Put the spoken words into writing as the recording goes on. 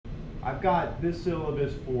I've got this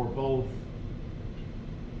syllabus for both,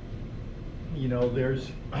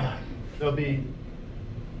 there'll be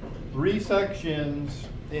 3 sections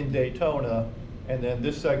in Daytona, and then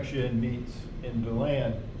this section meets in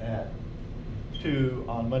DeLand at 2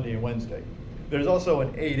 on Monday and Wednesday. There's also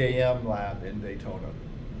an 8 a.m. lab in Daytona.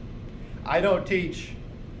 I don't teach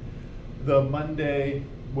the Monday,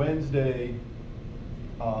 Wednesday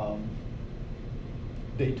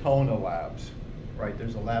Daytona labs, right?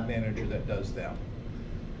 There's a lab manager that does them.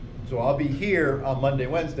 So I'll be here on Monday,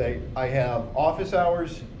 Wednesday. I have office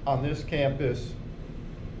hours on this campus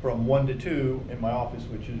from 1 to 2 in my office,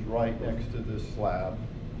 which is right next to this lab.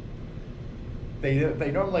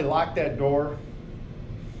 They normally lock that door.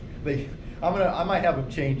 I might have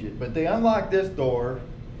them change it, but they unlock this door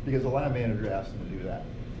because the lab manager asked them to do that.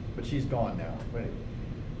 But she's gone now.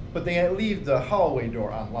 But they leave the hallway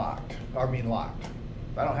door locked.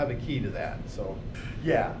 I don't have a key to that, so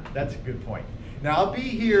yeah, that's a good point. Now I'll be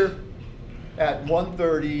here at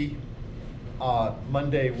 1:30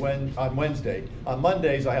 on Wednesday. On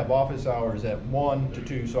Mondays I have office hours at 1 to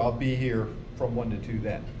 2, so I'll be here from 1 to 2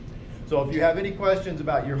 then. So if you have any questions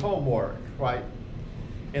about your homework, right?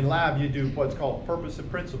 In lab you do what's called purpose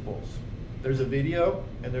and principles. There's a video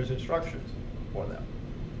and there's instructions for them.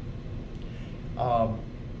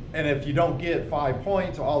 And if you don't get 5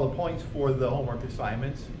 points, all the points for the homework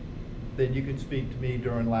assignments, then you can speak to me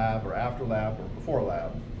during lab or after lab or before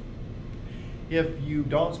lab. If you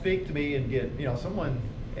don't speak to me and get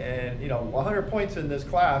 100 points in this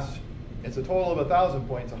class, it's a total of 1,000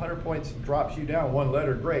 points. 100 points drops you down 1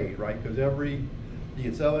 letter grade, right? Because you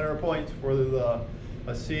get 700 points for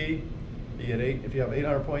a C. You get 8. If you have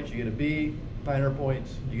 800 points, you get a B. 900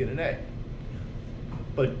 points, you get an A.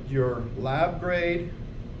 But your lab grade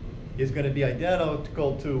is going to be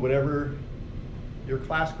identical to whatever your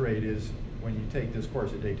class grade is when you take this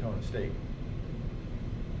course at Daytona State,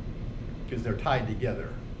 because they're tied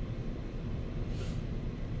together.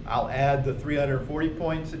 I'll add the 340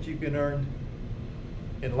 points that you can earn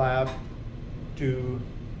in lab to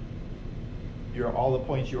all the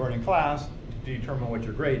points you earn in class to determine what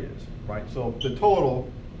your grade is, right? So the total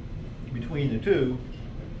between the two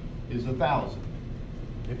is 1,000.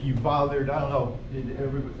 If you bothered, I don't know,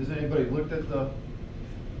 has anybody looked at the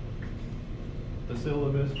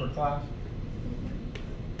syllabus for class?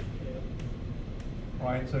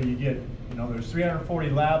 Right, so you get, there's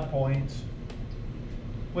 340 lab points,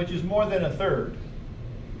 which is more than a third.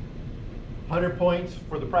 100 points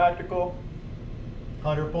for the practical,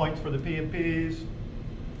 100 points for the P&Ps,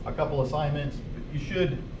 a couple assignments.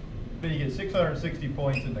 Then you get 660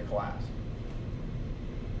 points in the class.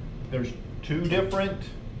 There's 2 different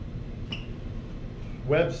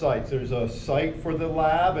websites. There's a site for the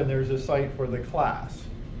lab and there's a site for the class.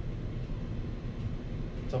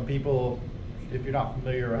 Some people, if you're not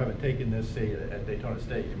familiar or haven't taken this, say at Daytona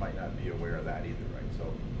State, you might not be aware of that either, right?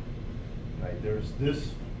 So, right, there's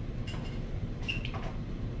this.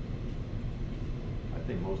 I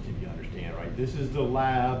think most of you understand, right? This is the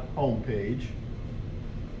lab homepage.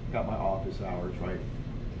 Got my office hours, right?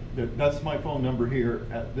 That's my phone number here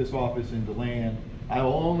at this office in DeLand. I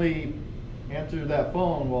will only answer that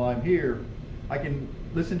phone while I'm here. I can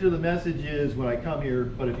listen to the messages when I come here,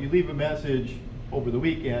 but if you leave a message over the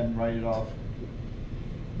weekend, write it off.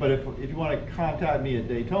 But if you want to contact me at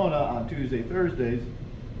Daytona on Tuesday, Thursdays,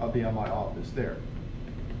 I'll be on my office there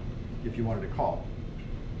if you wanted to call.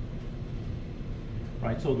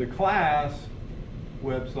 Right, so the class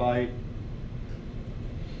website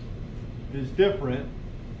is different.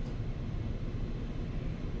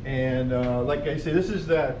 And like I say, this is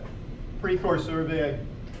that pre-course survey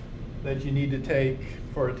that you need to take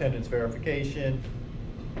for attendance verification.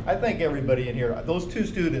 I think everybody in here, those 2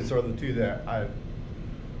 students are the 2 that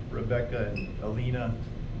Rebecca and Alina,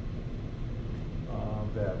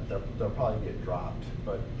 they'll probably get dropped.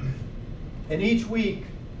 And each week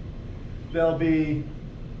there'll be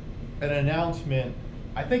an announcement.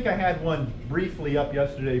 I think I had one briefly up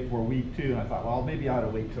yesterday for week 2, and I thought, well, maybe I ought to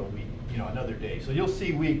wait till another day. So you'll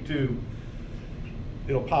see week 2.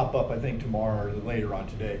 It'll pop up, I think, tomorrow or later on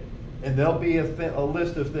today. And there'll be a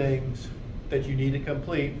list of things that you need to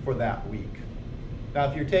complete for that week. Now,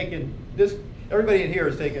 if you're taking this, everybody in here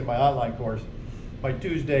is taking my online course. My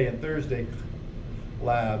Tuesday and Thursday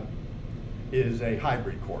lab is a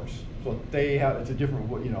hybrid course. So it's a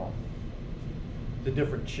different, it's a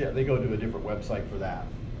different ship. They go to a different website for that.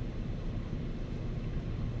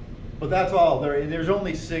 But that's all. There's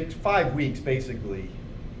only 5 weeks basically.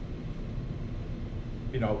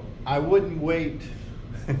 I wouldn't wait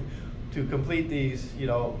to complete these,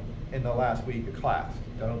 in the last week of class.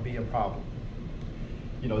 That'll be a problem.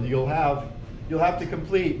 You know, you'll have to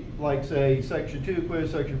complete, like, say, section 2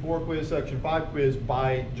 quiz, section 4 quiz, section 5 quiz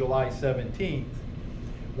by July 17th,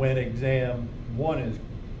 when exam 1 is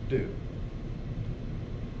due.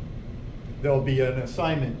 There'll be an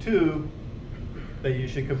assignment 2 that you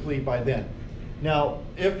should complete by then. Now,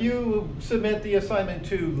 if you submit the assignment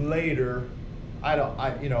 2 later,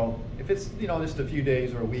 you know, if it's, you know, just a few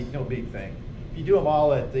days or a week, no big thing. If you do them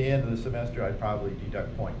all at the end of the semester, I'd probably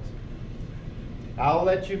deduct points. I'll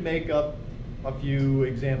let you make up a few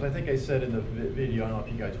exams. I think I said in the video, I don't know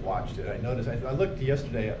if you guys watched it. I noticed, I looked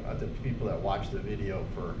yesterday at the people that watched the video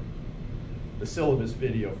for the syllabus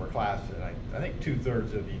video for class, and I think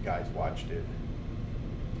 2/3 of you guys watched it.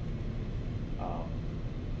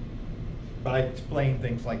 But I explained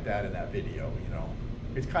things like that in that video, you know.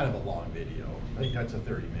 It's kind of a long video. I think that's a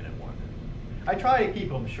 30-minute one. I try to keep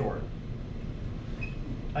them short.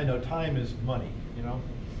 I know time is money, you know.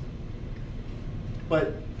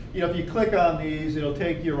 But, you know, if you click on these, it'll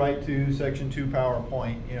take you right to section 2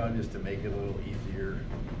 PowerPoint, you know, just to make it a little easier.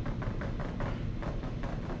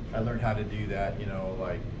 I learned how to do that, you know,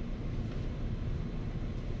 like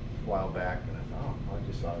a while back, and I thought,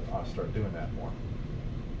 oh, I'll start doing that more.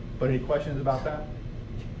 But any questions about that?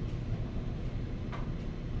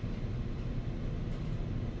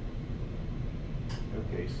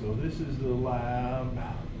 Okay, so this is the lab.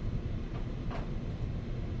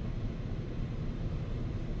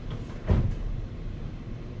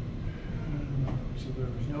 So there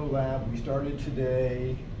was no lab. We started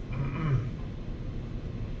today.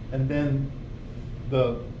 And then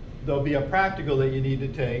there'll be a practical that you need to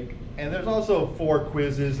take. And there's also 4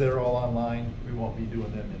 quizzes that are all online. We won't be doing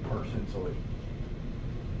them in person, so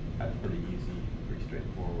that's pretty easy, pretty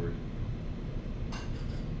straightforward.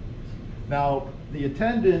 Now, the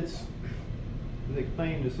attendance, as I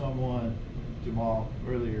explained to someone, Jamal,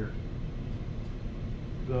 earlier,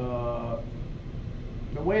 the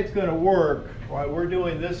way it's going to work, right, we're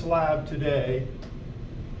doing this lab today.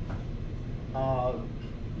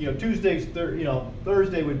 You know,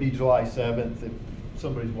 Thursday would be July 7th if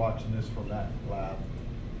somebody's watching this from that lab.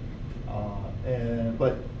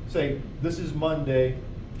 But say this is Monday,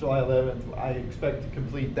 July 11th, I expect to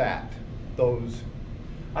complete those.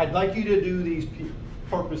 I'd like you to do these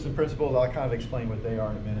purpose and principles. I'll kind of explain what they are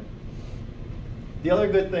in a minute. The other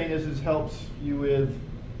good thing is it helps you with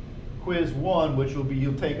quiz 1, which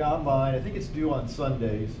you'll take online. I think it's due on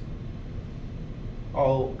Sundays.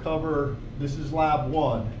 I'll cover, this is lab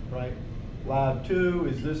 1, right? Lab 2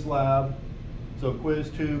 is this lab. So quiz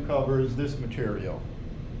 2 covers this material.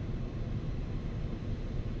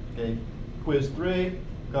 Okay, quiz 3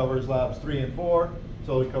 covers labs 3 and 4.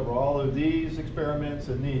 So we cover all of these experiments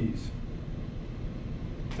and these.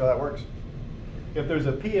 So that works. If there's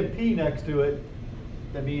a P and P next to it,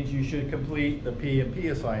 that means you should complete the P and P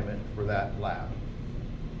assignment for that lab.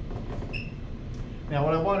 Now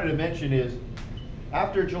what I wanted to mention is,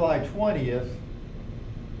 after July 20th,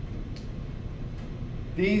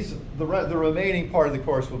 the remaining part of the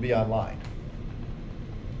course will be online.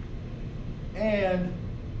 And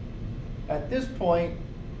at this point,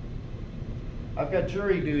 I've got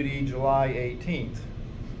jury duty July 18th.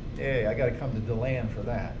 Hey, I got to come to DeLand for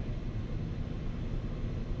that.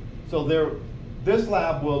 So this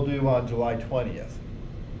lab will do on July 20th.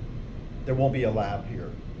 There won't be a lab here.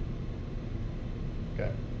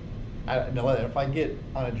 Okay. Now, if I get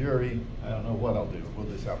on a jury, I don't know what I'll do. We'll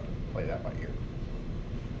just have to play that by ear.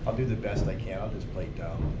 I'll do the best I can. I'll just play it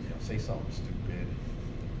down. You know, say something stupid.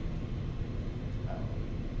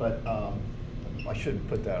 But I shouldn't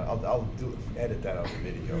put that. I'll edit that out of the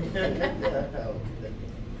video.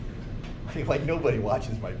 Like nobody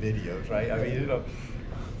watches my videos, right? I mean,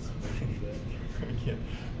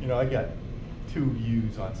 you know, I got 2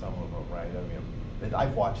 views on some of them, right? I mean,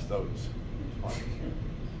 I've watched those.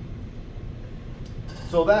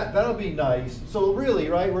 So that'll be nice. So really,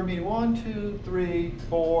 right, we're meeting 1, 2, 3,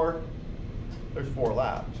 4. There's 4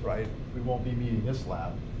 labs, right? We won't be meeting this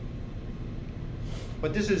lab.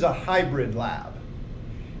 But this is a hybrid lab.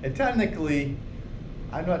 And technically,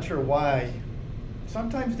 I'm not sure why,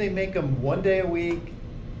 sometimes they make them 1 day a week,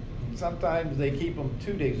 sometimes they keep them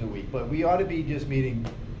 2 days a week, but we ought to be just meeting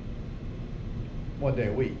 1 day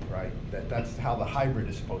a week, right? That's how the hybrid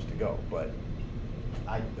is supposed to go, but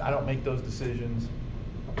I don't make those decisions.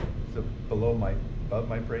 It's above my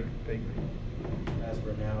pay grade. As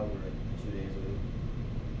for now, we're 2 days a week.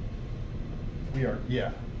 We are,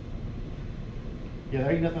 yeah. Yeah,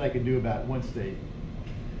 there ain't nothing I can do about it once they,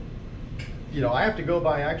 you know, I have to go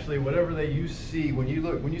by actually whatever you see when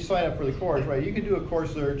you sign up for the course, right? You can do a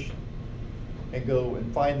course search and go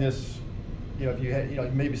and find this, you know, if you had, you know,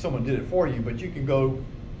 maybe someone did it for you, but you can go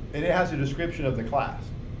And it has a description of the class.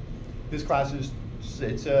 This class is,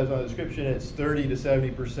 it says on the description, it's 30 to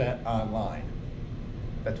 70% online.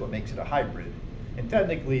 That's what makes it a hybrid. And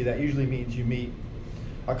technically, that usually means you meet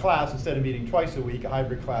a class, instead of meeting twice a week, a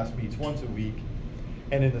hybrid class meets once a week.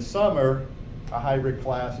 And in the summer, a hybrid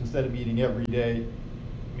class, instead of meeting every day,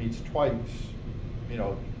 meets twice. You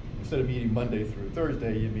know, instead of meeting Monday through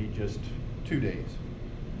Thursday, you meet just 2 days.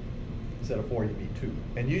 Instead of 4, you meet 2.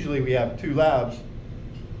 And usually we have 2 labs.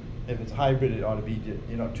 If it's hybrid, it ought to be,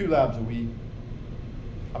 you know, 2 labs a week.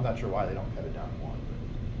 I'm not sure why they don't cut it down to 1.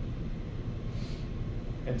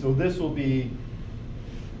 And so this will be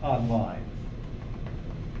online.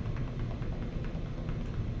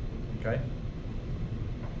 Okay?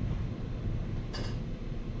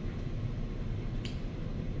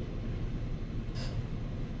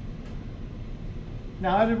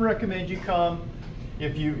 Now, I didn't recommend you come.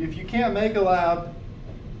 If you can't make a lab,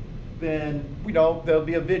 then there'll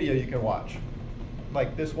be a video you can watch,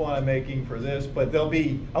 like this one I'm making for this. But I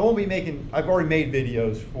won't be making. I've already made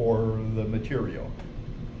videos for the material,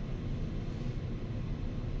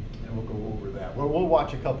 and we'll go over that. We'll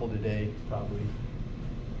watch a couple today, probably.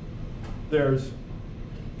 There's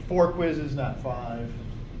 4 quizzes, not 5.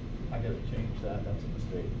 I got to change that. That's a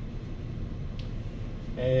mistake.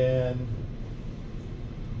 And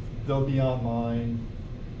they'll be online.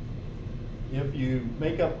 If you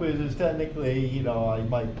make up quizzes, technically, I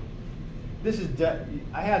might.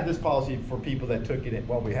 I had this policy for people that took it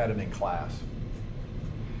while we had them in class.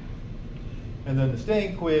 And then the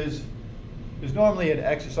staying quiz is normally an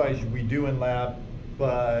exercise we do in lab,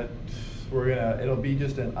 but it'll be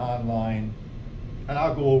just an online, and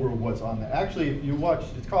I'll go over what's on there. Actually, if you watch,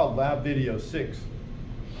 it's called Lab Video 6.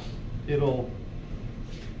 It'll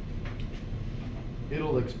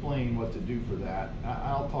explain what to do for that.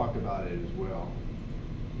 I'll talk about it as well.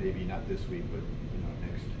 Maybe not this week, but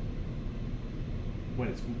next, when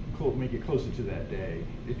it's make it closer to that day.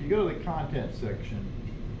 If you go to the content section,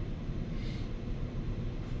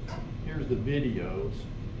 here's the videos.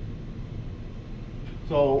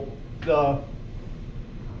 So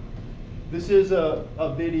this is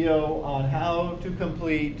a video on how to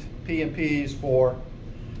complete P&Ps for.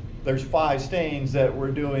 There's 5 stains that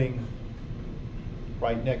we're doing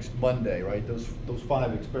right next Monday, right? Those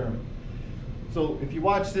 5 experiments. So if you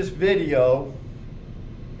watch this video,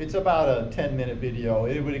 it's about a 10-minute video.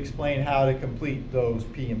 It would explain how to complete those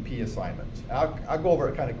P&P assignments. I'll go over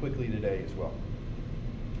it kind of quickly today as well.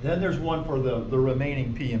 Then there's one for the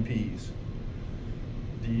remaining P&Ps.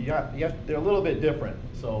 They're a little bit different,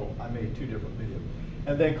 so I made 2 different videos.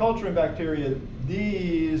 And then culture and bacteria,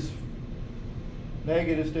 these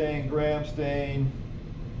negative stain, gram stain,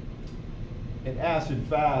 and acid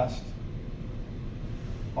fast,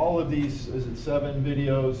 all of these, is it 7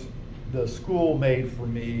 videos, the school made for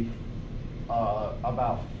me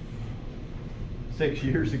about 6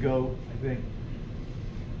 years ago, I think.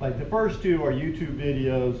 Like the first 2 are YouTube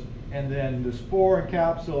videos, and then the spore and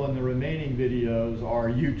capsule and the remaining videos are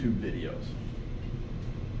YouTube videos.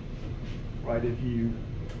 Right,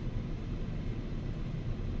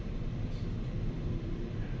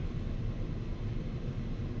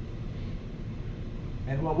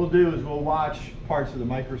 and what we'll do is we'll watch parts of the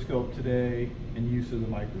microscope today and use of the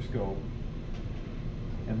microscope.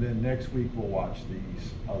 And then next week we'll watch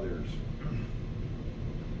these others.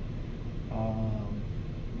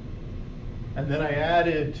 And then I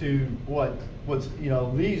added to what's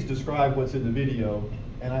these describe what's in the video,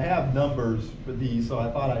 and I have numbers for these, so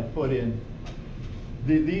I thought I'd put in.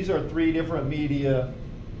 These are 3 different media,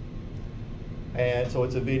 and so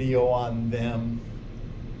it's a video on them.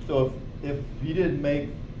 So if you didn't make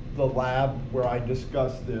the lab where I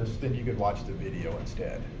discussed this, then you could watch the video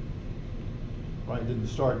instead. Right, then to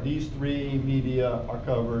start, these 3 media are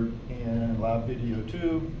covered in lab video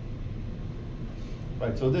 2.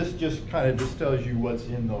 Right, so this just kind of just tells you what's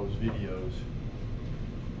in those videos.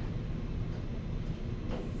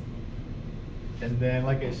 And then,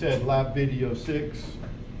 like I said, lab video 6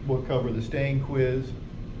 will cover the stain quiz.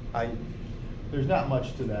 There's not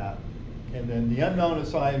much to that. And then the unknown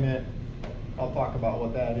assignment, I'll talk about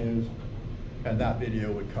what that is, and that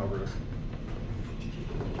video would cover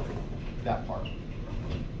that part.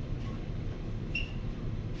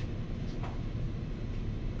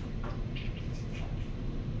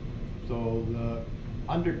 So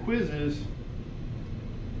under quizzes,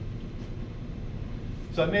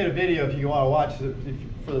 so I made a video if you want to watch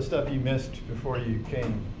for the stuff you missed before you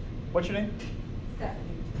came. What's your name?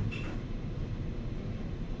 Stephanie.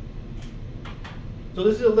 So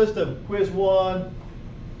this is a list of quiz 1.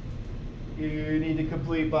 You need to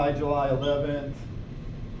complete by July 11th.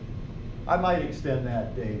 I might extend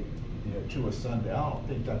that date, to a Sunday. I don't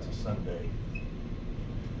think that's a Sunday.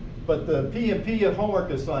 But the P&P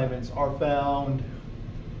homework assignments are found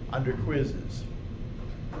under quizzes.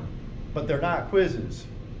 But they're not quizzes.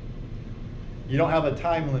 You don't have a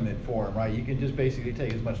time limit for them, right? You can just basically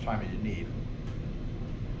take as much time as you need.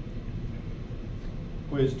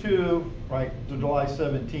 Quiz 2, right, July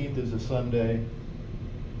 17th is a Sunday.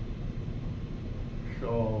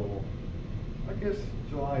 So, I guess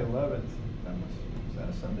July 11th, is that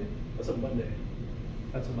a Sunday? That's a Monday.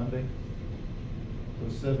 That's a Monday?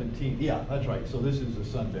 So 17th, yeah, that's right. So this is a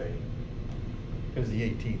Sunday. Because the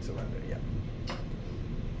 18th is a Monday, yeah.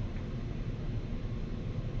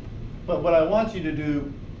 But what I want you to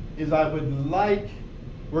do is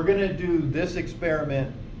we're gonna do this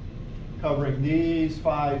experiment covering these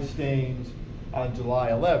 5 stains on July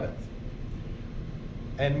 11th.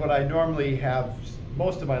 And what I normally have,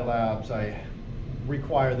 most of my labs, I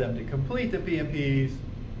require them to complete the P&Ps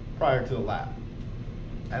prior to the lab.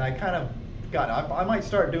 And I kind of I might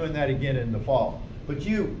start doing that again in the fall. But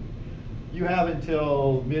you have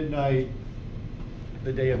until midnight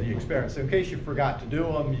the day of the experiment. So in case you forgot to do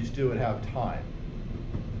them, you still would have time.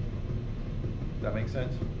 Does that make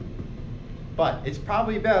sense? But it's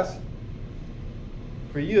probably best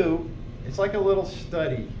for you, it's like a little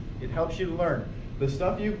study. It helps you learn. The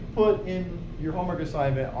stuff you put in your homework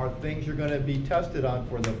assignment are things you're going to be tested on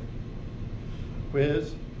for the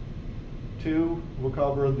quiz. 2, we'll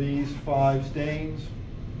cover these 5 stains.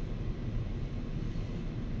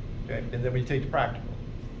 Okay, and then we take the practical.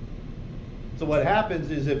 So what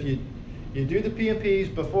happens is if you do the P&Ps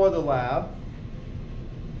before the lab,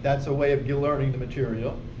 that's a way of learning the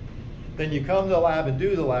material. Then you come to the lab and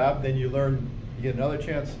do the lab, then you get another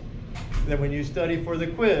chance. Then when you study for the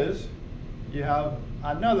quiz, you have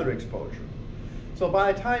another exposure. So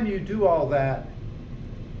by the time you do all that,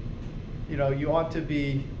 you ought to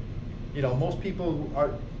be, most people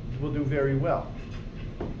will do very well.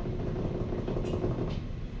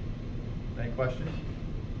 Any questions?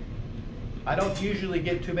 I don't usually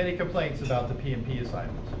get too many complaints about the P&P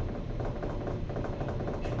assignments.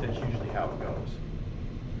 That's usually how it goes.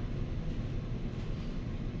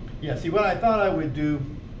 Yeah, see what I thought I would do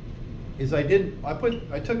is I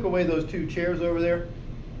took away those 2 chairs over there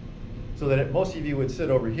so that most of you would sit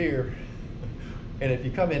over here. And if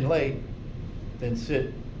you come in late, then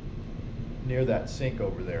sit near that sink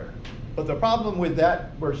over there. But the problem with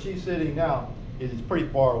that, where she's sitting now, is it's pretty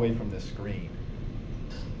far away from this screen.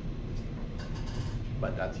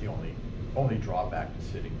 But that's the only drawback to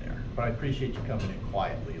sitting there. But I appreciate you coming in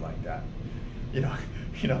quietly like that.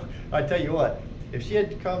 I tell you what, if she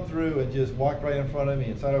had come through and just walked right in front of me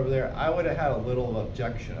and sat over there, I would have had a little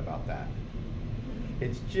objection about that.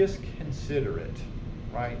 It's just considerate,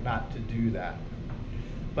 right, not to do that.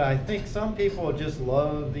 But I think some people just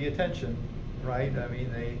love the attention, right? I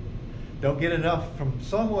mean, they don't get enough from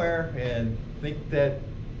somewhere and think that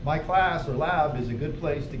my class or lab is a good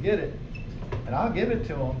place to get it. And I'll give it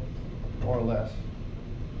to them, more or less.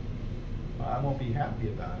 I won't be happy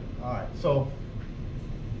about it. All right, so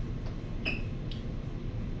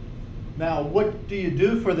now what do you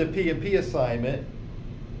do for the P&P assignment?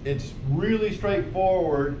 It's really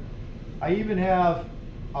straightforward. I even have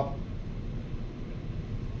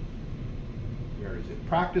where is it?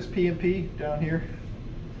 Practice P&P down here.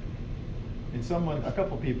 And a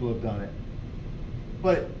couple people have done it.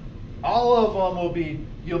 But all of them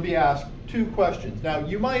you'll be asked 2 questions. Now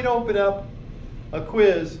you might open up a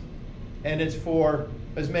quiz and it's for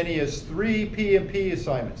as many as 3 P&P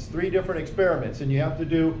assignments, 3 different experiments, and you have to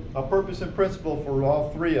do a purpose and principle for all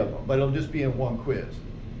 3 of them, but it'll just be in one quiz.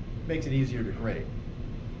 Makes it easier to grade.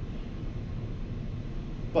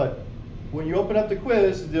 But when you open up the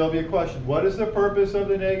quiz, there'll be a question. What is the purpose of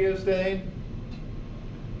the negative stain?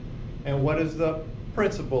 And what is the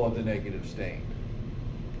principle of the negative stain?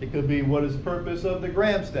 It could be, what is the purpose of the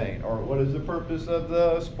gram stain? Or what is the purpose of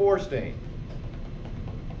the spore stain?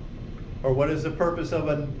 Or what is the purpose of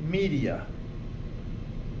a media?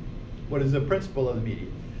 What is the principle of the media?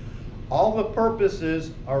 All the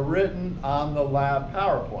purposes are written on the lab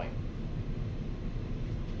PowerPoint.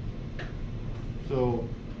 So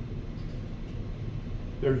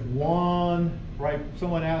there's one, right?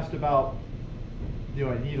 Someone asked about, do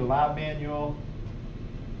I need a lab manual?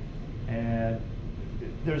 And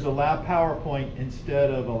there's a lab PowerPoint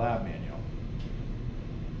instead of a lab manual.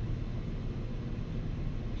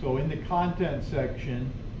 So in the content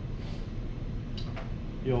section,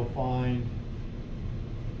 you'll find,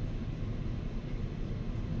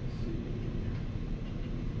 let's see,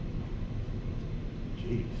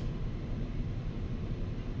 geez,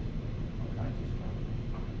 all kinds of stuff.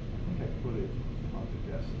 Okay,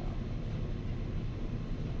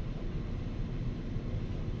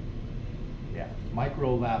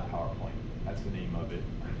 Micro Lab PowerPoint, that's the name of it.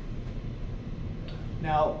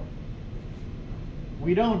 Now,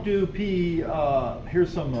 we don't do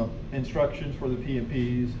here's some instructions for the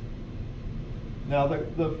P&Ps. Now,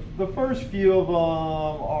 the first few of them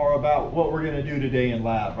are about what we're going to do today in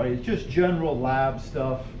lab, right? It's just general lab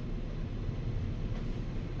stuff.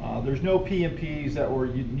 There's no P&Ps that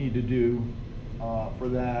you need to do for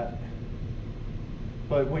that.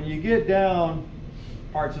 But when you get down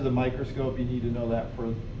parts of the microscope, you need to know that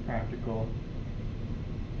for practical.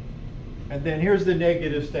 And then here's the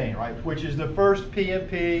negative stain, right? Which is the first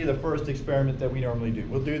P&P, the first experiment that we normally do.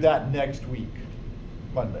 We'll do that next week,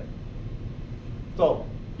 Monday. So,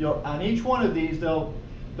 on each one of these, there'll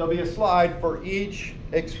be a slide for each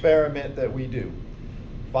experiment that we do.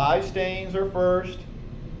 5 stains are first,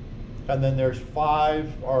 and then there's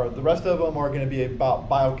 5, or the rest of them are going to be about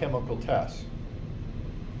biochemical tests.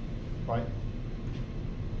 Right?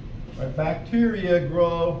 Bacteria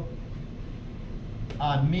grow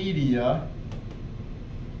on media,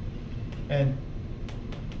 and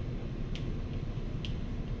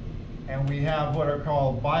we have what are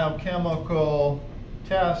called biochemical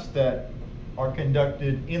tests that are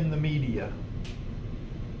conducted in the media.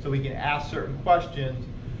 So we can ask certain questions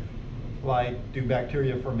like, do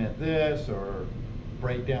bacteria ferment this, or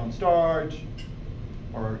break down starch,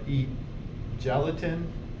 or eat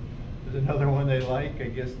gelatin? There's another one they like. I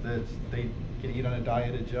guess they can eat on a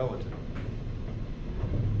diet of gelatin.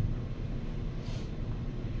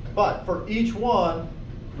 But for each one,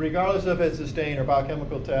 regardless if it's a stain or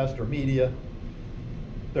biochemical test or media,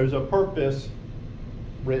 there's a purpose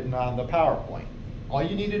written on the PowerPoint. All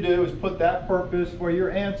you need to do is put that purpose for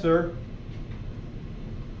your answer,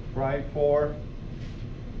 right? If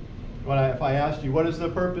I asked you, what is the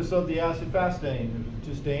purpose of the acid-fast stain?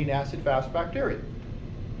 To stain acid-fast bacteria.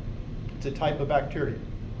 It's a type of bacteria.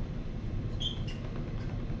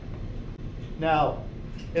 Now,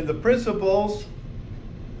 in the principles,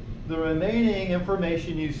 the remaining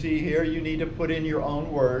information you see here, you need to put in your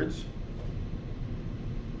own words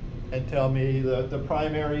and tell me the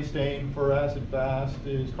primary stain for acid-fast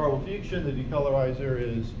is carbofuchsin, the decolorizer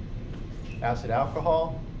is acid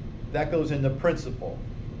alcohol. That goes in the principle.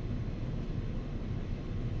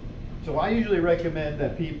 So I usually recommend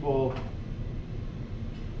that people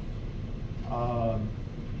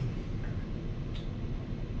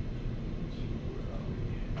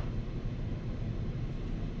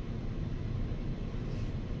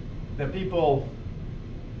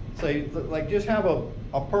say, like, just have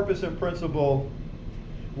a purpose and principle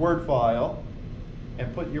Word file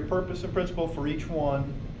and put your purpose and principle for each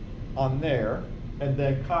one on there, and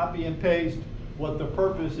then copy and paste what the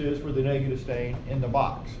purpose is for the negative stain in the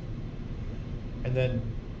box. And then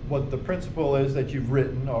what the principle is that you've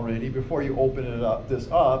written already before you open this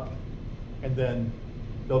up, and then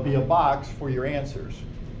there'll be a box for your answers,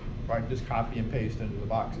 right? Just copy and paste into the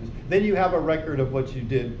boxes. Then you have a record of what you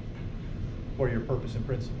did for your purpose and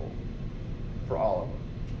principle for all of them.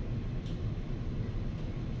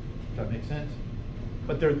 Does that make sense?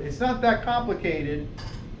 But it's not that complicated.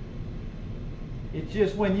 It's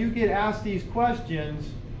just when you get asked these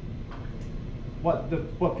questions,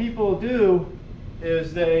 what people do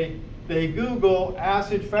is they Google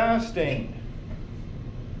acid-fast stain.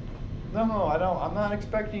 No, I'm not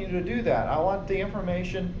expecting you to do that. I want the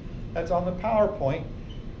information that's on the PowerPoint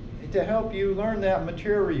to help you learn that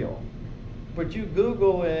material. But you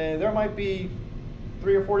Google, and there might be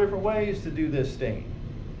 3 or 4 different ways to do this stain.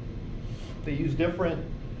 They use different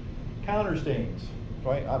counter stains,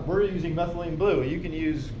 right? We're using methylene blue. You can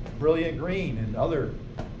use brilliant green and other.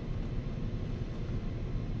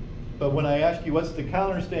 But when I ask you what's the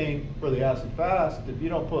counter stain for the acid-fast, if you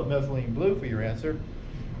don't put methylene blue for your answer,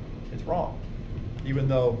 it's wrong, even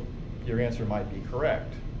though your answer might be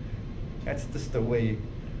correct. That's just the way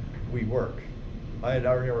we work. I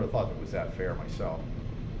never thought it was that fair myself.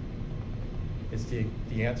 It's the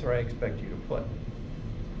answer I expect you to put.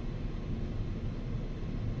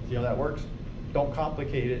 See how that works? Don't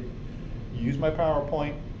complicate it. Use my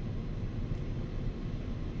PowerPoint,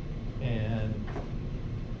 and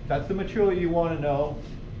that's the material you want to know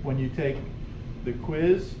when you take the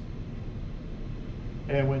quiz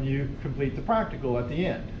and when you complete the practical at the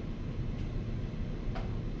end.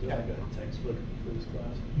 Do I got a textbook for this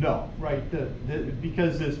class? No, right,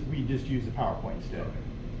 because we just use the PowerPoint instead.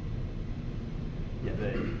 Yeah,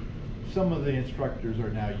 some of the instructors are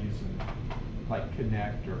now using like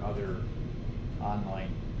Connect or other online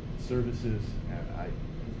services, and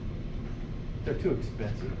they're too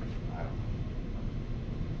expensive. I don't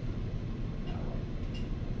know.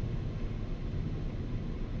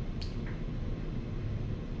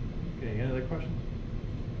 Okay, Any other questions?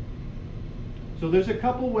 So there's a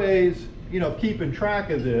couple ways, of keeping track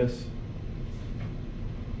of this.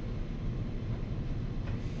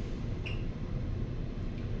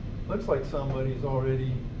 Looks like somebody's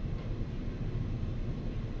already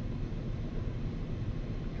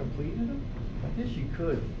completed them. I guess you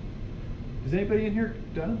could. Is anybody in here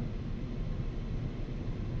done?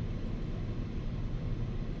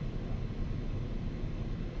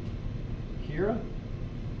 Kira,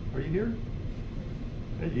 are you here?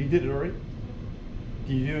 Hey, you did it already.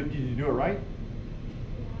 Did you do it right?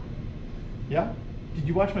 Yeah. Did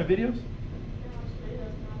you watch my videos?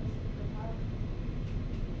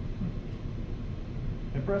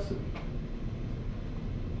 Impressive.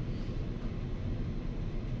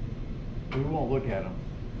 We won't look at them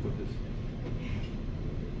with this.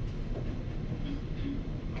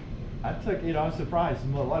 I was surprised.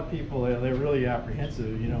 A lot of people, they're really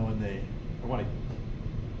apprehensive, when they want to.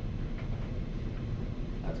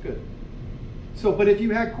 That's good. So, but if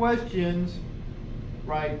you had questions,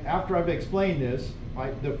 right, after I've explained this,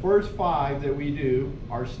 right, the first 5 that we do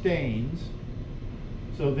are stains.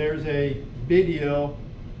 So there's a video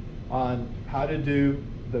on how to do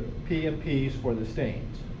the P&Ps for the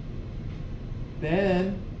stains.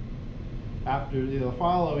 Then, after the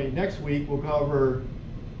following, next week we'll cover,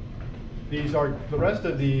 these are, the rest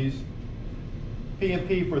of these,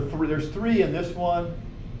 P&P for 3, there's 3 in this one,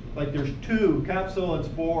 like there's 2, capsule and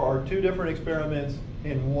spore are 2 different experiments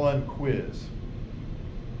in 1 quiz.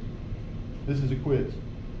 This is a quiz,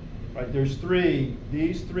 right? There's 3,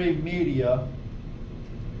 these 3 media,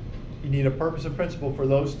 you need a purpose and principle for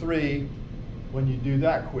those 3 when you do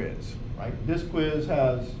that quiz, right? This quiz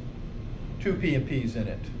has 2 P&Ps in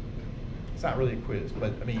it. It's not really a quiz,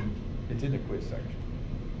 but I mean, it's in the quiz section.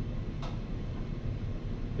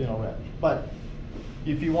 But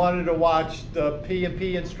if you wanted to watch the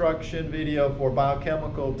P&P instruction video for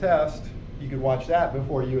biochemical test, you could watch that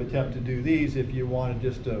before you attempt to do these if you wanted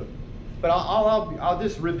just to. But I'll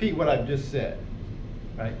just repeat what I've just said,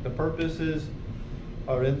 right? The purposes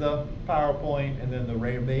are in the PowerPoint, and then the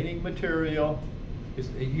remaining material is,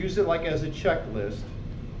 use it like as a checklist.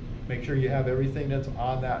 Make sure you have everything that's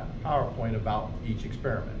on that PowerPoint about each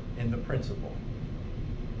experiment in the principle.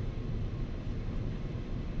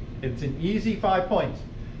 It's an easy 5 points.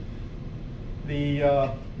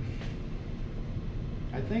 I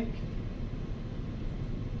think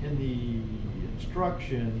in the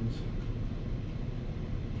instructions,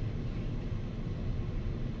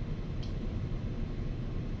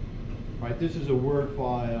 right, this is a Word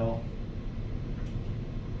file,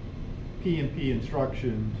 P&P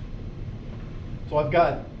instructions. So I've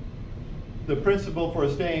got the principle for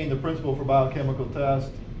a stain, the principle for biochemical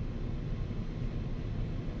test.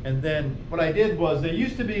 And then what I did was, they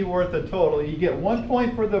used to be worth a total. You get 1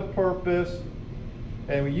 point for the purpose,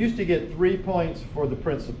 and we used to get 3 points for the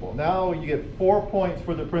principle. Now you get 4 points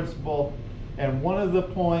for the principle, and one of the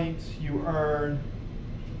points you earn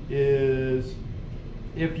is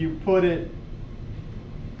if you put it,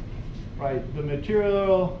 right, the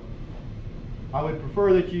material, I would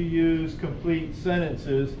prefer that you use complete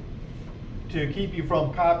sentences to keep you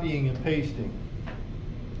from copying and pasting.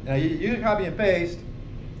 Now you can copy and paste,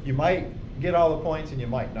 you might get all the points and you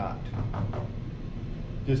might not.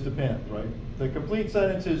 Just depends, right? The complete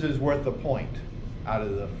sentences is worth a point out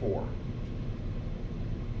of the 4.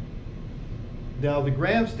 Now the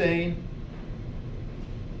gram stain,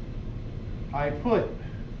 I put,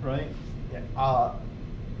 right?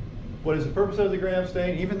 What is the purpose of the gram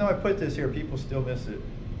stain? Even though I put this here, people still miss it.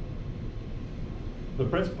 The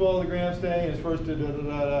principle of the gram stain is first da, da, da,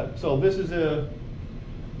 da, da. So this is a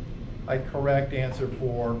correct answer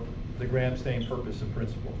for the gram stain purpose and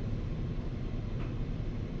principle.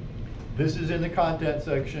 This is in the content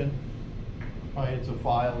section. Right, it's a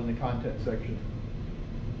file in the content section.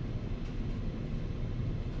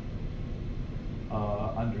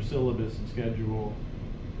 Under syllabus and schedule.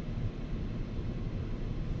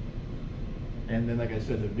 And then, like I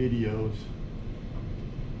said, the videos.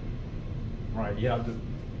 Right, you have the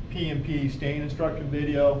P&P stain instruction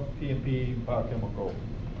video, P&P biochemical.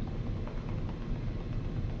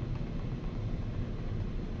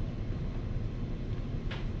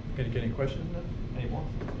 Get any questions? Any more?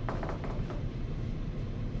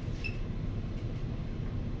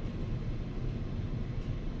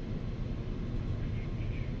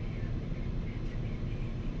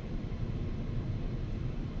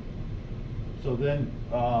 So then,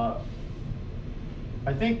 I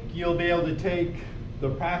think you'll be able to take the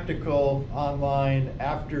practical online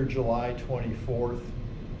after July 24th.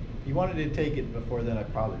 If you wanted to take it before then, I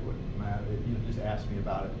probably wouldn't matter. You just ask me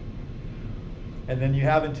about it. And then you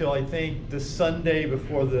have until, I think, the Sunday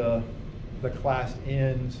before the class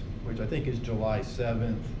ends, which I think is July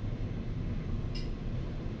 7th,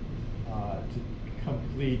 to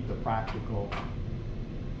complete the practical.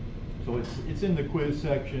 So it's in the quiz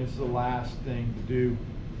section. It's the last thing to do.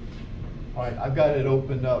 All right, I've got it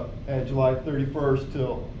opened up at July 31st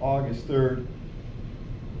till August 3rd.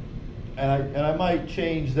 And I might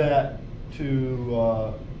change that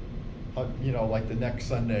to, you know, like the next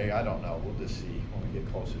Sunday. I don't know. We'll just see when we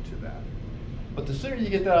get closer to that. But the sooner you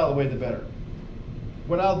get that out of the way, the better.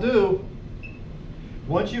 What I'll do,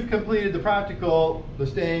 once you've completed the practical, the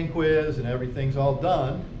staying quiz, and everything's all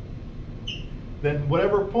done, then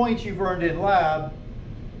whatever points you've earned in lab,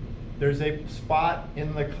 there's a spot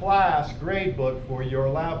in the class grade book for your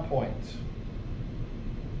lab points.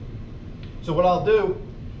 So what I'll do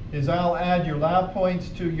is I'll add your lab points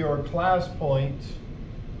to your class points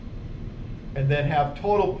and then have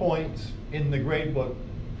total points in the grade book.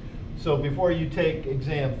 So before you take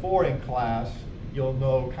exam 4 in class, you'll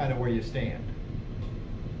know kind of where you stand.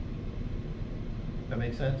 That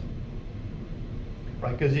make sense?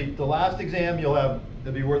 Right, because the last exam it'll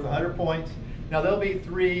be worth 100 points. Now there'll be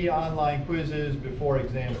 3 online quizzes before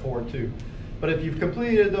exam 4 too. But if you've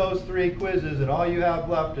completed those 3 quizzes and all you have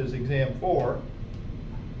left is exam 4,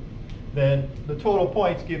 then the total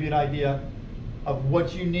points give you an idea of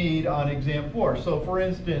what you need on exam 4. So for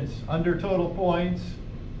instance, under total points,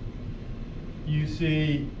 you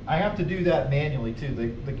see, I have to do that manually too.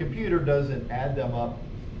 The computer doesn't add them up.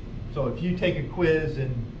 So if you take a quiz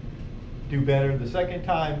and do better the second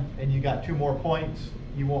time and you got 2 more points,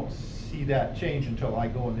 you won't see that change until I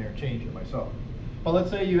go in there and change it myself. But let's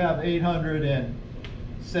say you have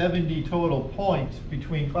 870 total points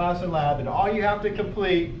between class and lab, and all you have to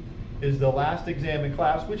complete is the last exam in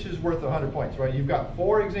class, which is worth 100 points, right? You've got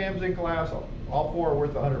 4 exams in class, all 4 are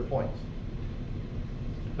worth 100 points.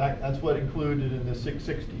 That's what included in the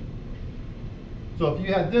 660. So if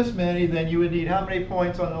you had this many, then you would need how many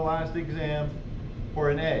points on the last exam for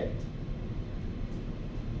an A?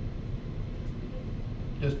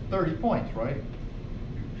 Just 30 points, right?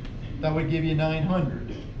 That would give you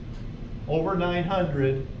 900. Over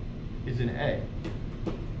 900 is an A.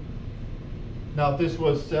 Now if this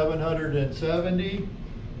was 770,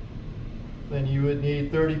 then you would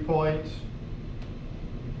need 30 points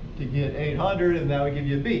to get 800, and that would give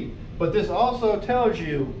you a B. But this also tells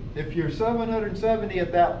you if you're 770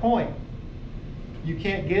 at that point, you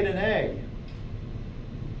can't get an A.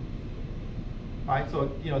 All right,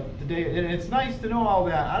 so you know today, and it's nice to know all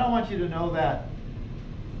that. I don't want you to know that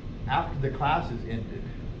after the class is ended.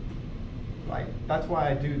 Right? That's why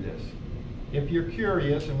I do this. If you're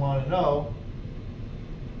curious and want to know,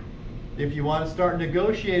 if you want to start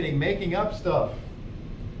negotiating, making up stuff,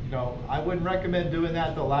 you know, I wouldn't recommend doing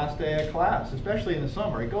that the last day of class, especially in the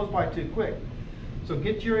summer. It goes by too quick. So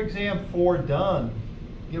get your exam 4 done.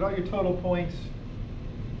 Get all your total points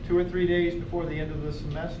 2 or 3 days before the end of the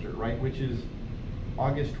semester, right? Which is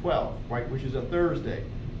August 12th, right? Which is a Thursday.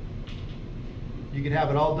 You can have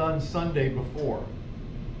it all done Sunday before.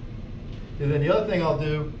 And then the other thing I'll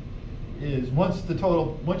do is once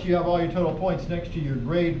you have all your total points next to your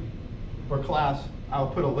grade for class, I'll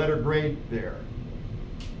put a letter grade there.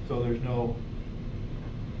 So there's no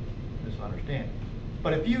misunderstanding.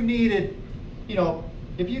 But if you needed, you know,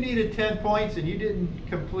 if you needed 10 points and you didn't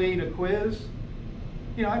complete a quiz,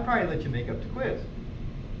 you know, I'd probably let you make up the quiz.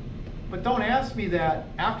 But don't ask me that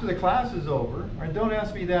after the class is over, or don't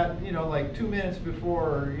ask me that, you know, like 2 minutes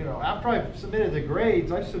before, you know, after I've submitted the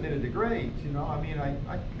grades, I've submitted the grades, you know. I mean, I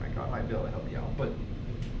got my bill to help you out, but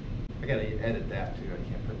I gotta edit that too. I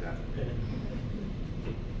can't put that in.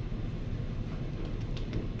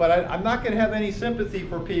 But I'm not gonna have any sympathy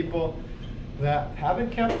for people that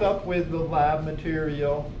haven't kept up with the lab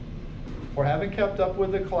material or haven't kept up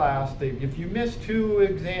with the class. If you miss 2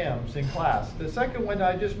 exams in class, the second one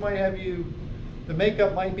I just might have you, the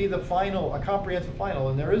makeup might be the final, a comprehensive final,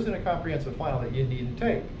 and there isn't a comprehensive final that you need to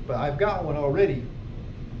take. But I've got one already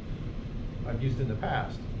I've used in the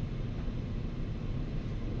past.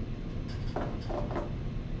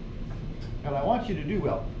 And I want you to do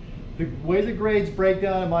well. The way the grades break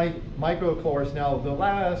down in my micro course now, the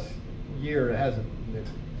last year it hasn't.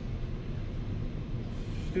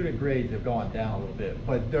 Student grades have gone down a little bit,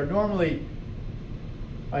 but they're normally,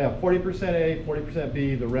 I have 40% A, 40%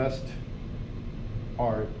 B, the rest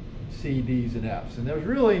are C, D's, and F's. And there's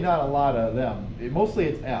really not a lot of them. Mostly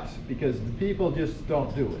it's F's, because the people just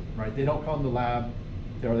don't do it, right? They don't come to lab,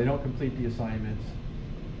 or they don't complete the assignments.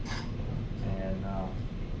 And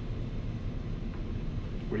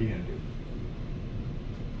what are you gonna do?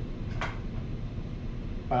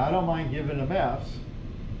 But I don't mind giving them Fs,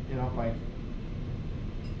 you know, if I,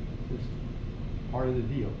 it's part of the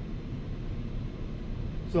deal.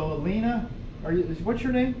 So Alina, what's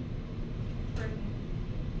your name? Brittany.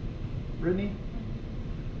 Brittany?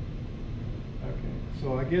 Okay,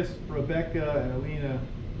 so I guess Rebecca and Alina,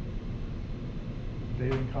 they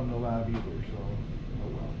didn't come to lab either, so oh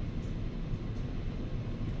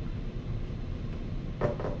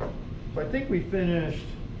well. So I think we finished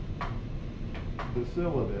the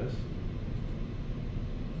syllabus.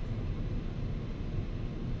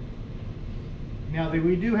 Now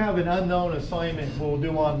we do have an unknown assignment we'll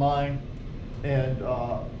do online, and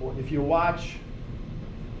if you watch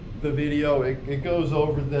the video, it goes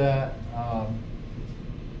over that.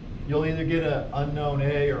 You'll either get an unknown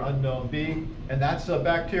A or unknown B, and that's a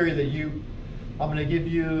bacteria that I'm going to give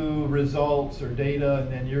you results or data,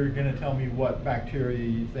 and then you're going to tell me what bacteria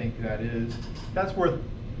you think that is. That's worth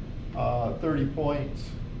 30 points,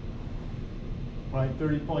 right?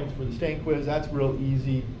 30 points for the stain quiz. That's real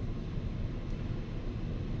easy.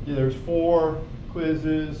 Yeah, there's 4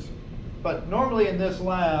 quizzes, but normally in this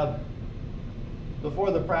lab,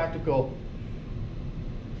 before the practical,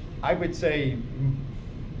 I would say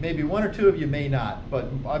maybe 1 or 2 of you may not, but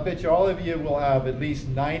I bet you all of you will have at least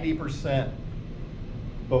 90%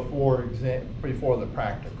 before the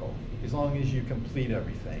practical, as long as you complete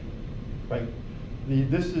everything, right?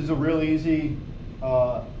 This is a real easy,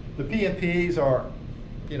 the P&Ps are,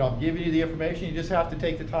 you know, I'm giving you the information, you just have to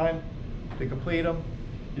take the time to complete them.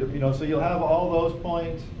 You know, so you'll have all those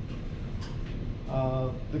points.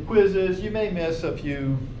 The quizzes, you may miss a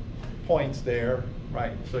few points there,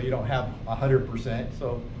 right? So you don't have 100%.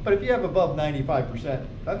 So, but if you have above 95%,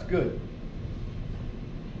 that's good.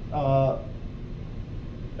 And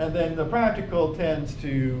then the practical tends to,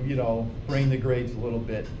 you know, bring the grades a little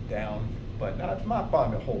bit down, but not by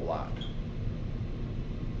a whole lot.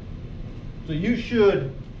 So you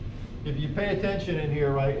should, if you pay attention in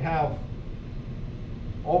here, right, have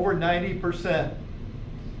over 90%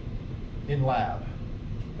 in lab.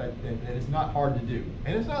 That is not hard to do.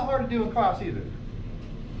 And it's not hard to do in class either.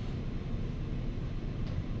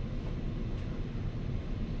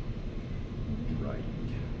 Right.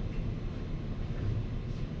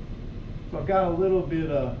 So I've got a little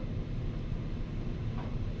bit of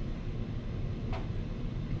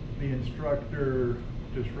the instructor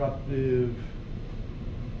disruptive.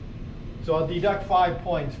 So I'll deduct 5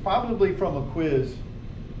 points, probably from a quiz.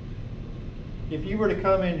 If you were to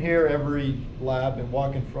come in here every lab and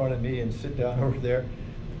walk in front of me and sit down over there,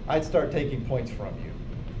 I'd start taking points from you.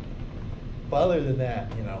 But other than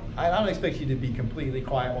that, you know, I don't expect you to be completely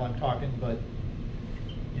quiet while I'm talking, but,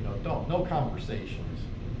 you know, no conversations.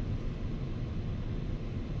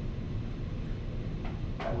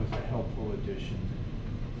 That was a helpful addition.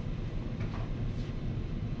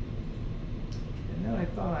 And then I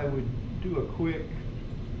thought I would do a quick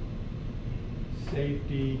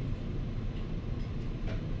safety.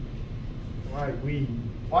 All right, we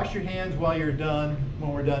wash your hands while you're done,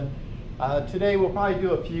 when we're done. Today we'll probably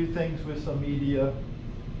do a few things with some media.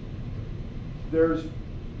 There's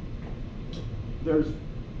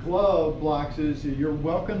glove boxes. You're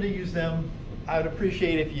welcome to use them. I'd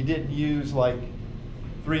appreciate if you didn't use like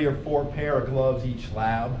 3 or 4 pair of gloves each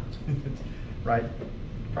lab, right?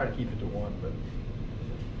 Try to keep it to 1, but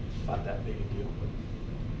not that big a deal.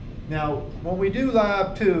 Now, when we do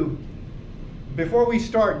lab 2, before we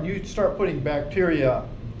start, you start putting bacteria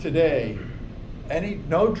today.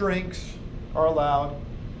 No drinks are allowed.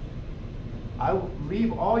 I will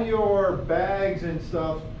leave all your bags and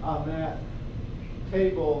stuff on that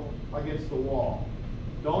table against the wall.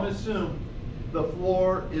 Don't assume the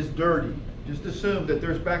floor is dirty. Just assume that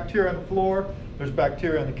there's bacteria on the floor, there's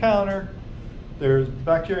bacteria on the counter, there's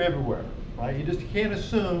bacteria everywhere, right? You just can't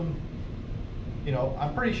assume, you know,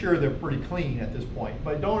 I'm pretty sure they're pretty clean at this point,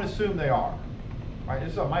 but don't assume they are. Right,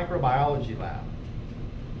 this is a microbiology lab.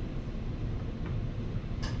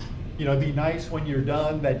 You know, it'd be nice when you're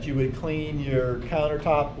done that you would clean your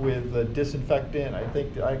countertop with a disinfectant. I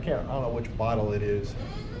don't know which bottle it is.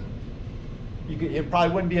 It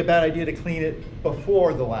probably wouldn't be a bad idea to clean it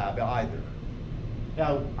before the lab either.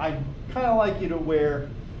 Now, I'd kind of like you to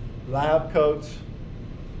wear lab coats.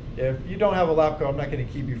 If you don't have a lab coat, I'm not going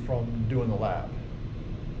to keep you from doing the lab.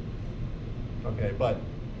 Okay, but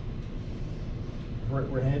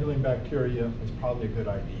we're handling bacteria, it's probably a good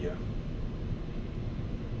idea.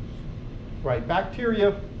 Right,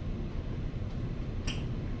 bacteria,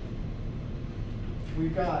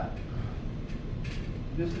 we've got,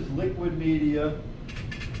 this is liquid media,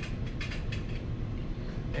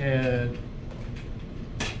 and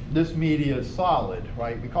this media is solid,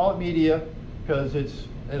 right? We call it media because it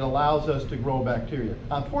allows us to grow bacteria.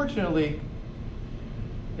 Unfortunately,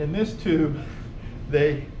 in this tube,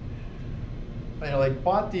 they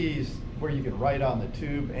bought these where you can write on the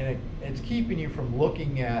tube, and it's keeping you from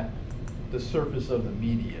looking at the surface of the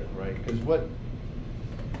media, right? Because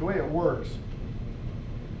the way it works,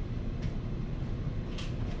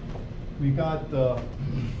 we got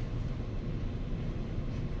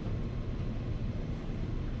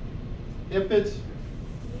if it's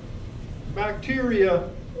bacteria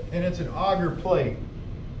and it's an agar plate,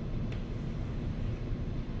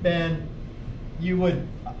 then you would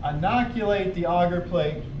inoculate the agar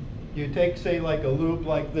plate. You take, say, like a loop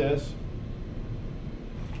like this,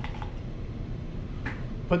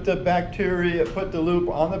 put the loop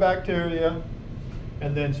on the bacteria,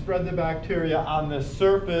 and then spread the bacteria on the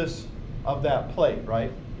surface of that plate,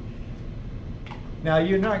 right? Now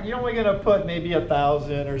you're only going to put maybe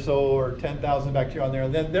 1,000 or so or 10,000 bacteria on there,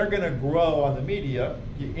 and then they're going to grow on the media.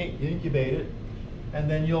 You incubate it, and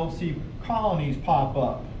then you'll see colonies pop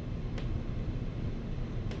up,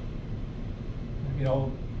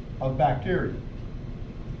 of bacteria.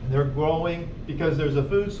 And they're growing because there's a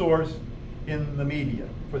food source in the media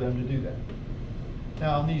for them to do that.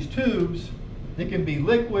 Now in these tubes, it can be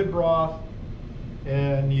liquid broth,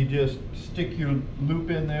 and you just stick your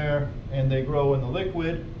loop in there and they grow in the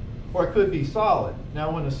liquid, or it could be solid.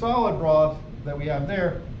 Now in the solid broth that we have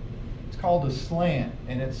there, it's called a slant,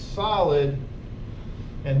 and it's solid,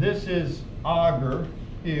 and this is agar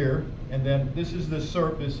here, and then this is the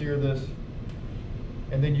surface here,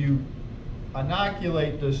 and then you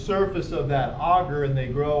inoculate the surface of that agar and they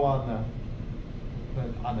grow on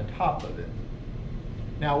the top of it.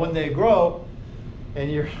 Now when they grow, and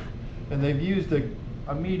they've used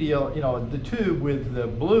a media, the tube with the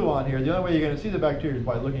blue on here, the only way you're going to see the bacteria is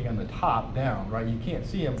by looking on the top down, right? You can't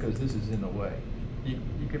see them because this is in the way.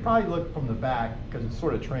 You could probably look from the back because it's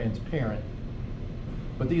sort of transparent,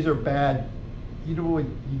 but these are bad. You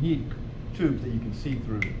need tubes that you can see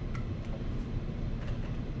through.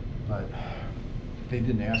 But they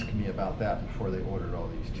didn't ask me about that before they ordered all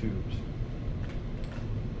these tubes.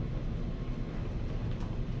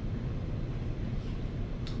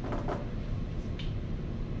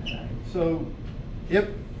 So if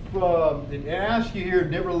it asks you here,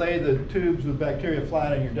 never lay the tubes with bacteria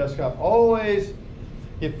flat on your desktop. Always,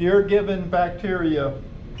 if you're given bacteria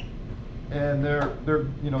and they're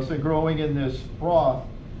say growing in this broth,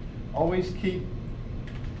 always keep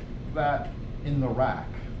that in the rack,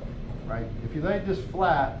 right? If you lay this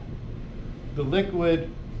flat, the liquid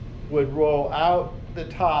would roll out the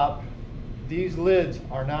top. These lids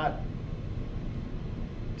are not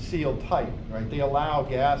sealed tight, right? They allow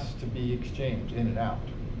gas to be exchanged in and out.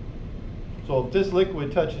 So if this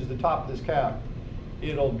liquid touches the top of this cap,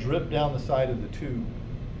 it'll drip down the side of the tube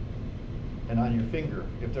and on your finger.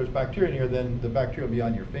 If there's bacteria in here, then the bacteria will be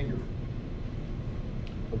on your finger.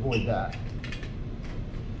 Avoid that.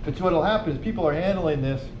 But what will happen is people are handling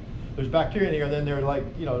this, there's bacteria in here, and then they're like,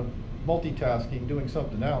 multitasking, doing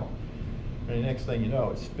something else. And the next thing you know,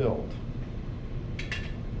 it's spilled.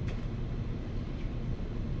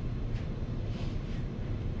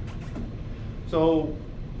 So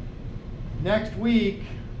next week,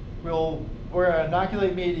 we're going to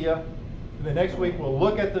inoculate media. And the next week, we'll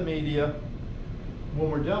look at the media. When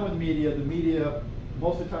we're done with the media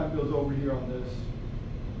most of the time goes over here on this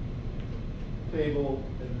table.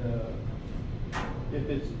 And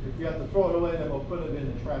if you have to throw it away, then we'll put it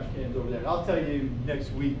in the trash cans over there. And I'll tell you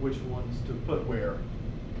next week which ones to put where.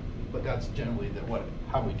 But that's generally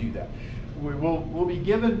how we do that. We'll be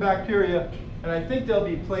given bacteria, and I think they'll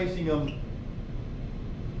be placing them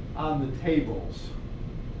on the tables.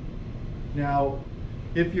 Now,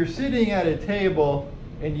 if you're sitting at a table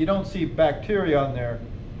and you don't see bacteria on there,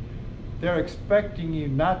 they're expecting you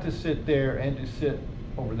not to sit there and to sit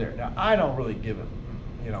over there. Now, I don't really give it,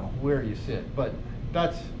 where you sit, but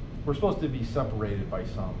we're supposed to be separated by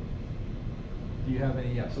some. Do you have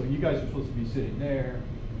any? Yeah, so you guys are supposed to be sitting there.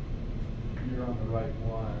 You're on the right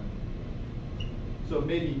one. So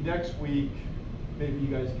maybe next week, maybe you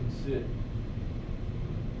guys can sit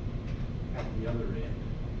at the other end.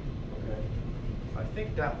 Okay. I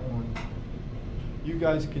think that one, you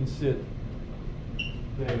guys can sit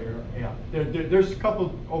there. Yeah. There's a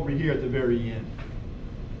couple over here at the very end.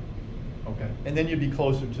 Okay. And then you'd be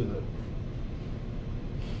closer to the.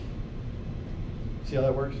 See how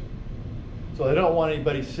that works? So they don't want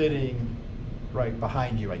anybody sitting right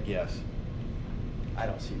behind you, I guess. I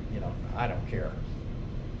don't see, I don't care.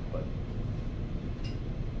 But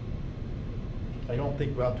I don't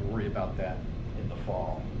think we'll have to worry about that in the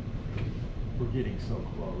fall. We're getting so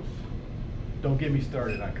close. Don't get me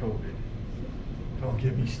started on COVID. Don't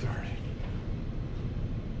get me started.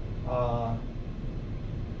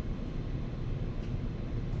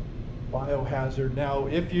 Biohazard. Now,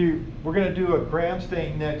 we're going to do a gram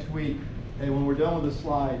stain next week, and when we're done with the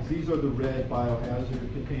slides, these are the red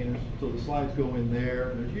biohazard containers. So the slides go in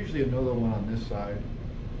there. There's usually another one on this side.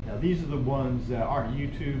 Now, these are the ones that aren't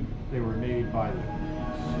YouTube. They were made by the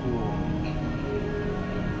school.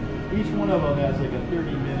 Each one of them has like a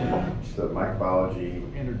 30-minute the microbiology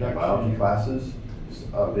and introduction. biology classes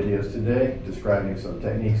videos today describing some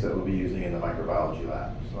techniques that we'll be using in the microbiology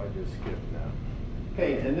lab. So I just skipped that.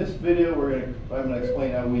 Okay, in this video I'm going to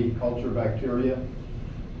explain how we culture bacteria.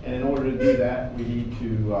 And in order to do that, we need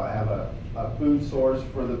to have a food source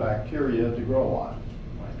for the bacteria to grow on.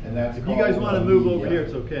 And that's If you guys want to move over here,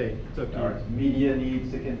 it's okay. It's up to you. Our media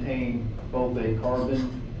needs to contain both a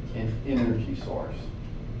carbon and energy source.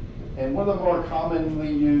 And one of the more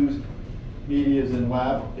commonly used medias in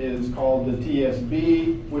lab is called the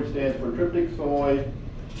TSB, which stands for tryptic soy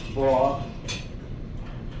broth.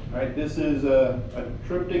 All right, this is a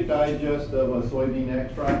tryptic digest of a soybean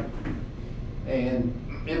extract. And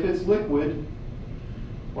if it's liquid,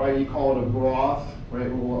 right, you call it a broth, right?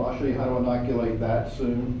 I'll show you how to inoculate that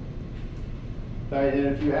soon. Right, and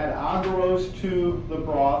if you add agarose to the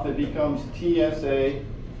broth, it becomes TSA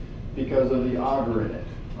because of the agar in it,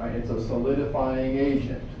 right? It's a solidifying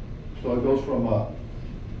agent. So it goes from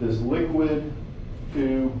this liquid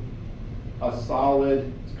to a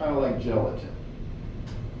solid. It's kind of like gelatin.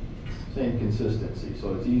 Same consistency,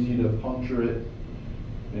 so it's easy to puncture it,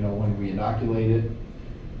 when we inoculate it.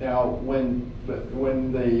 Now, when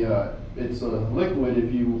it's a liquid,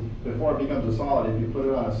 before it becomes a solid, if you put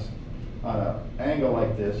it on an angle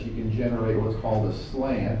like this, you can generate what's called a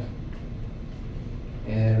slant,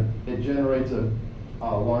 and it generates a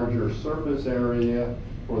larger surface area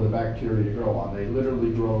for the bacteria to grow on. They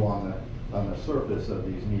literally grow on the surface of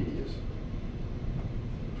these medias.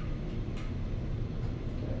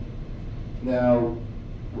 Now,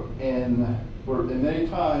 and many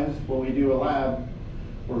times when we do a lab,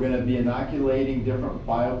 we're going to be inoculating different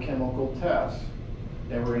biochemical tests.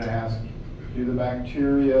 And we're going to ask, do the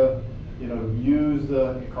bacteria, use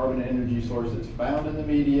the carbon energy source that's found in the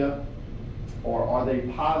media, or are they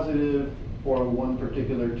positive for one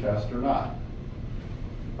particular test or not?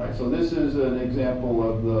 Right, so this is an example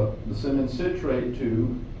of the Simmons citrate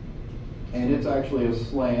tube, and it's actually a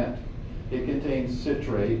slant. It contains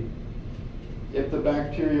citrate. If the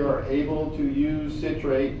bacteria are able to use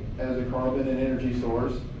citrate as a carbon and energy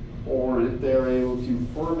source, or if they're able to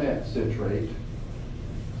ferment citrate,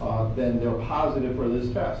 then they're positive for this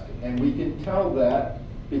test. And we can tell that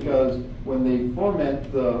because when they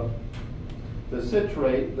ferment the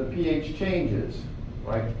citrate, the pH changes,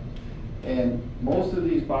 right? And most of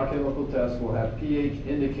these biochemical tests will have pH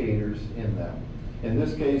indicators in them. In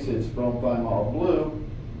this case, it's bromethymol blue.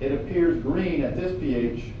 It appears green at this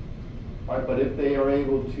pH. Right, but if they are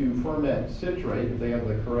able to ferment citrate, if they have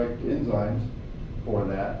the correct enzymes for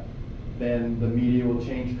that, then the media will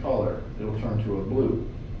change color. It'll turn to a blue.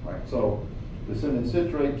 Right? So the Simmons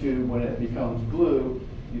citrate tube, when it becomes blue,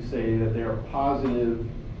 you say that they're positive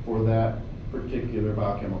for that particular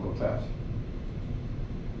biochemical test.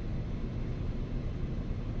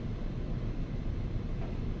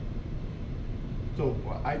 So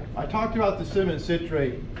I talked about the Simmons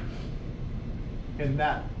citrate in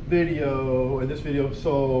this video,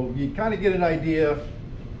 so you kind of get an idea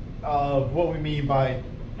of what we mean by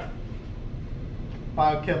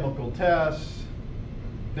biochemical tests.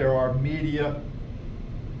 There are media.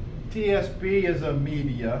 TSB is a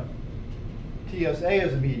media. TSA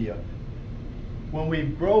is a media. When we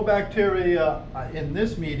grow bacteria in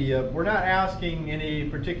this media, we're not asking any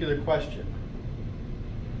particular question.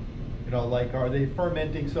 Like, are they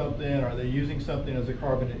fermenting something? Are they using something as a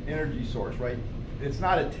carbon and energy source, right? It's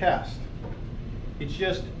not a test. It's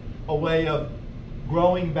just a way of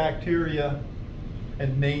growing bacteria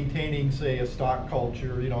and maintaining, say, a stock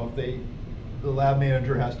culture. If the lab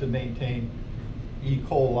manager has to maintain E.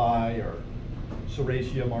 coli or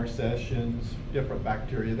Serratia marcescens, different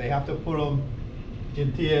bacteria, they have to put them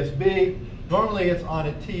in TSB. Normally it's on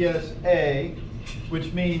a TSA,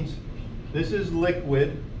 which means this is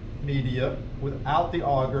liquid media without the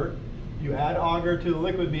agar. You add agar to the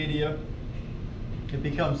liquid media, it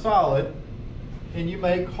becomes solid, and you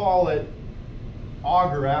may call it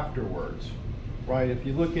agar afterwards, right? If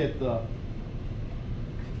you look at if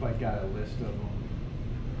I got a list of them,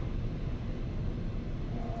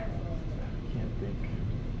 can't think.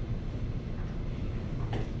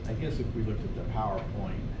 I guess if we looked at the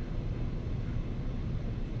PowerPoint,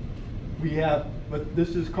 we have, but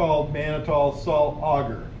this is called mannitol salt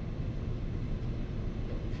agar.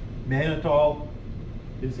 Mannitol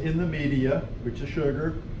is in the media, which is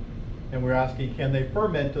sugar, and we're asking, can they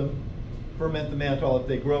ferment the mannitol if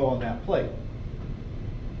they grow on that plate?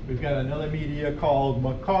 We've got another media called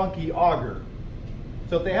McConkey agar.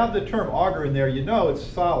 So if they have the term agar in there, you know it's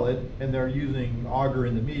solid, and they're using agar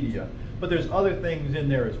in the media. But there's other things in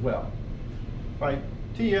there as well, right?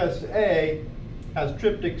 TSA has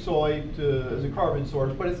tryptixoid as a carbon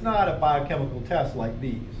source, but it's not a biochemical test like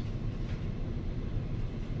these.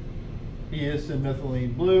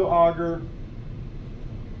 Eosinmethylene blue agar.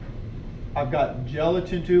 I've got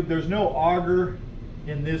gelatin tube. There's no agar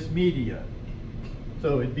in this media,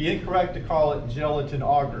 so it'd be incorrect to call it gelatin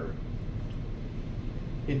agar.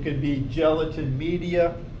 It could be gelatin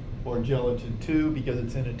media or gelatin tube because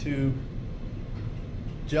it's in a tube.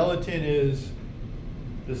 Gelatin is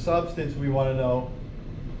the substance we want to know.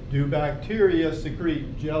 Do bacteria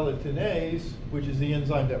secrete gelatinase, which is the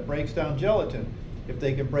enzyme that breaks down gelatin? If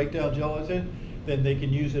they can break down gelatin, then they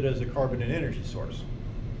can use it as a carbon and energy source.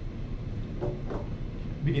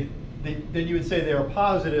 Then you would say they are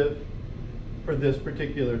positive for this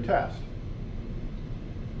particular test.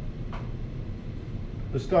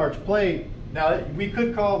 The starch plate, now we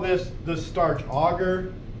could call this the starch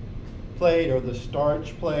agar plate or the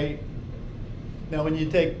starch plate. Now when you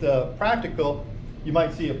take the practical, you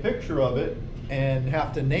might see a picture of it and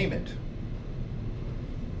have to name it.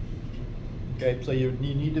 Okay, so you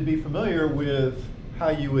need to be familiar with how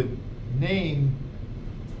you would name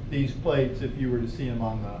these plates if you were to see them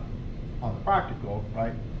on the practical,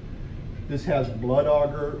 right? This has blood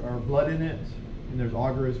agar or blood in it, and there's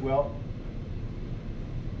agar as well.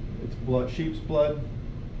 It's blood, sheep's blood.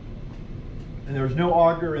 And there's no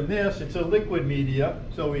agar in this. It's a liquid media,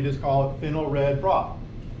 so we just call it phenyl red broth.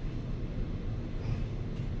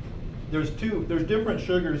 There's different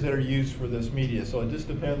sugars that are used for this media, so it just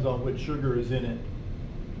depends on which sugar is in it.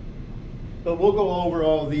 But we'll go over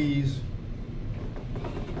all these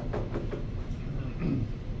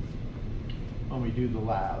when we do the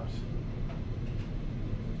labs.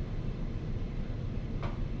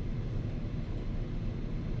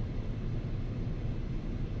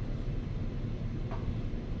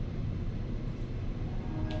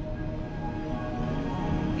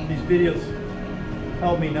 These videos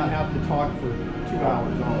help me not have to talk for 2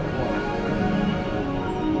 hours all at once.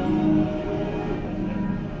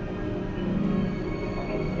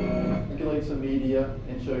 Manipulate some media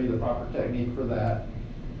and show you the proper technique for that.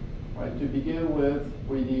 Right, to begin with,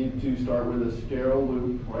 we need to start with a sterile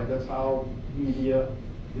loop, right? That's how media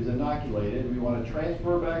is inoculated. We want to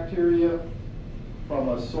transfer bacteria from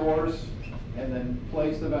a source and then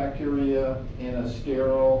place the bacteria in a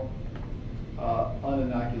sterile,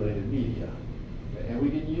 uninoculated media. Okay? And we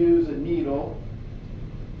can use a needle,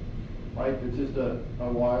 right? It's just a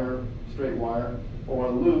wire, straight wire, or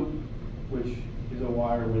a loop, which is a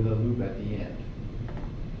wire with a loop at the end.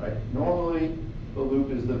 Right? Normally, the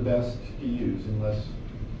loop is the best to use unless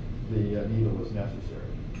the needle is necessary.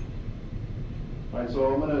 All right,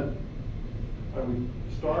 so I'm going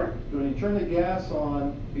to start. When you turn the gas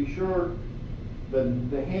on, be sure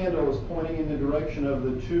that the handle is pointing in the direction of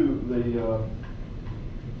the tube.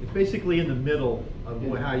 It's basically in the middle of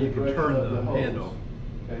how you can turn the handle.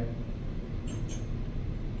 Okay.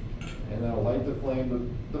 And that'll light the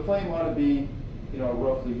flame. The flame ought to be,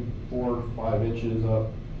 roughly 4 or 5 inches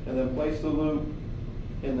up. And then place the loop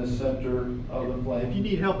in the center of the flame. If you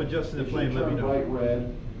need help adjusting the flame, let me know. Bright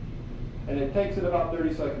red. And it takes it about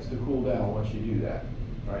 30 seconds to cool down once you do that.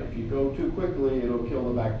 All right, if you go too quickly, it'll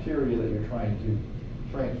kill the bacteria that you're trying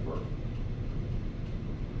to transfer.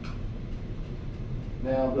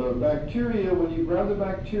 Now the bacteria, when you grab the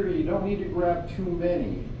bacteria, you don't need to grab too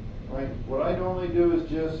many. Right? What I normally do is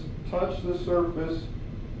just touch the surface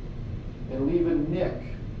and leave a nick.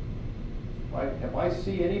 Right? If I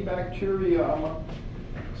see any bacteria,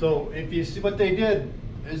 so if you see what they did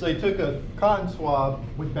is they took a cotton swab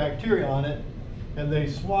with bacteria on it and they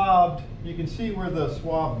swabbed, you can see where the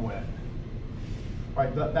swab went.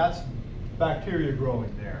 Right, that's bacteria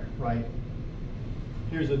growing there, right?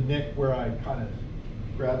 Here's a nick where I kind of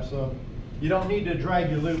grabbed some. You don't need to drag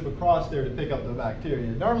your loop across there to pick up the bacteria.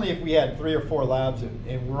 Normally if we had 3 or 4 labs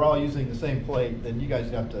and we're all using the same plate, then you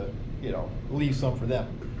guys have to, leave some for them.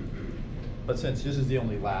 But since this is the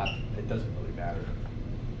only lab, it doesn't really matter.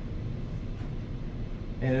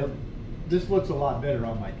 And this looks a lot better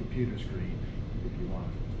on my computer screen, if you want.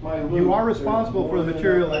 You are responsible for the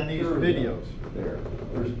material in these videos.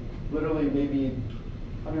 There's literally maybe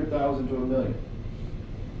 100,000 to 1 million.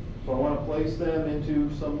 So I want to place them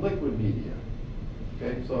into some liquid media.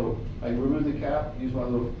 Okay, so I remove the cap, use my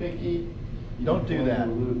little pinky. Don't do that.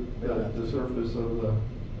 The surface of the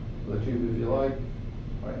the tube if you like.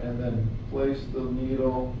 Right, and then place the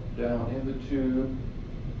needle down in the tube.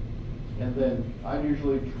 And then I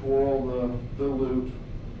usually twirl the loop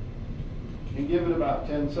and give it about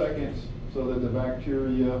 10 seconds so that the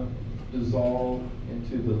bacteria dissolve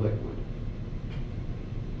into the liquid.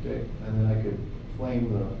 Okay, and then I could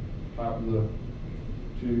flame the top of the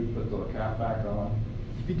tube, put the cap back on.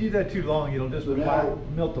 If you do that too long, it'll just So now,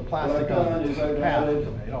 melt the what plastic I've on done the is I've cap. added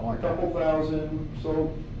You don't a want that. couple thousand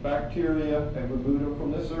so bacteria and removed them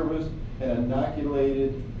from the surface and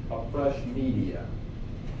inoculated a fresh media.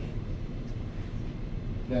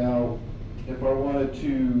 Now, if I wanted to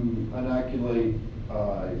inoculate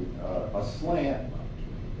a slant,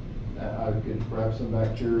 I could grab some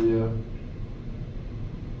bacteria,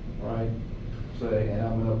 right? Say, and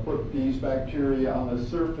I'm going to put these bacteria on the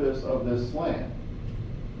surface of this slant,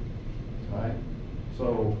 right?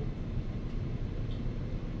 So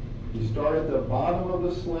you start at the bottom of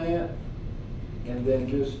the slant and then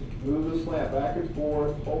just move the slant back and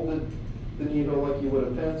forth, hold the needle like you would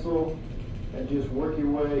a pencil, and just work your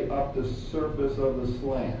way up the surface of the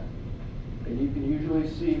slant. And you can usually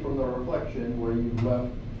see from the reflection where you've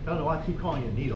left. I don't know why I keep calling it a needle.